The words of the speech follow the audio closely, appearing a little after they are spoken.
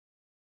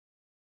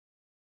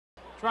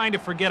trying to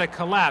forget a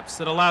collapse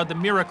that allowed the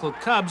Miracle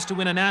Cubs to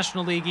win a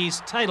National League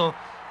East title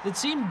that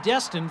seemed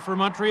destined for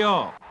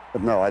Montreal.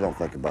 But no, I don't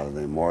think about it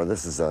anymore.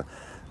 This is a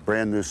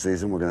brand new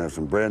season. We're going to have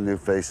some brand new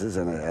faces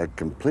and a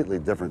completely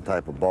different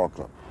type of ball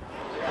club.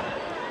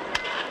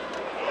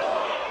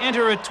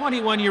 Enter a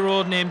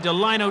 21-year-old named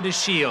Delino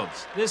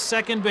DeShields. This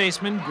second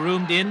baseman,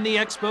 groomed in the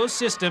Expos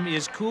system,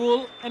 is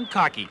cool and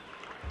cocky.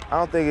 I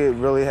don't think it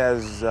really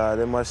has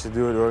that much to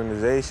do with the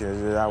organization.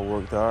 It's just I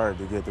worked hard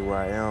to get to where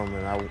I am,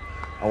 and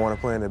I want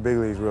to play in the big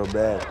leagues real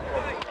bad.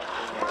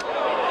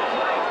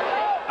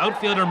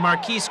 Outfielder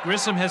Marquis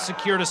Grissom has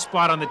secured a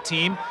spot on the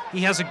team. He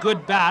has a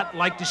good bat.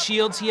 Like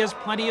DeShields, he has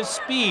plenty of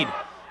speed.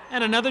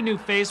 And another new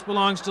face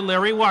belongs to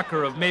Larry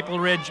Walker of Maple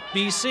Ridge,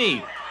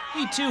 BC.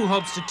 He, too,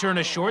 hopes to turn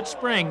a short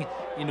spring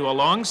into a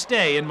long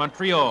stay in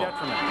Montreal.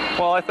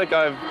 Well, I think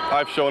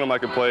I've shown him I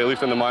can play, at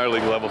least in the minor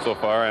league level so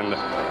far.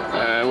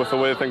 And with the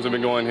way things have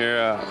been going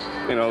here,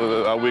 you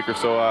know, a week or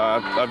so,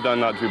 I've done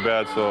not too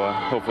bad, so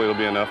hopefully it'll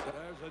be enough.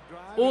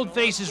 Old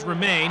faces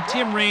remain.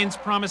 Tim Raines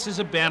promises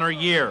a banner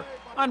year.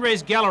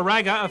 Andres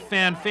Galarraga, a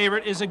fan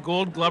favorite, is a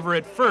Gold Glover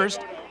at first.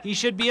 He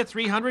should be a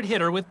 300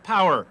 hitter with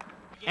power.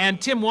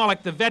 And Tim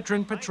Wallach, the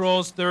veteran,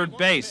 patrols third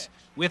base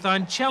with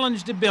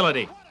unchallenged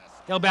ability.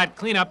 He'll bat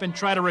cleanup and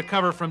try to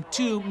recover from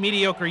 2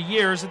 mediocre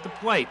years at the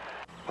plate.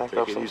 Pack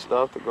up some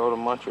stuff to go to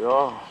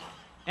Montreal.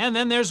 And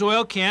then there's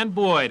Oil Can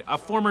Boyd, a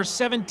former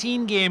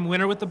 17-game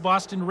winner with the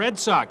Boston Red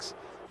Sox.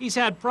 He's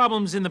had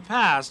problems in the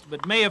past,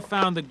 but may have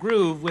found the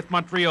groove with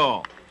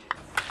Montreal.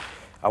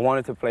 I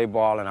wanted to play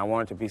ball, and I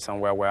wanted to be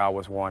somewhere where I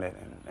was wanted.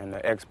 And the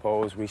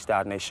Expos reached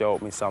out, and they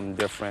showed me something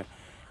different.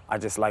 I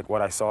just like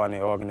what I saw in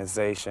the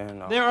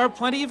organization. There are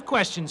plenty of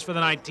questions for the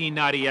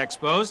 1990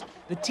 Expos.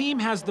 The team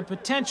has the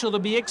potential to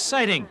be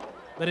exciting,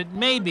 but it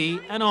may be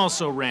an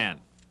also-ran.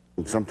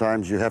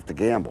 Sometimes you have to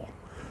gamble.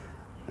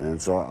 And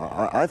so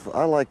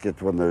I like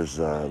it when there's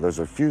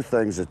a few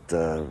things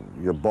that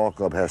your ball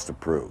club has to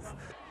prove.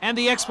 And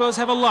the Expos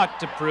have a lot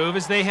to prove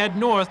as they head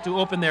north to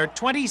open their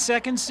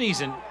 22nd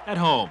season at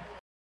home.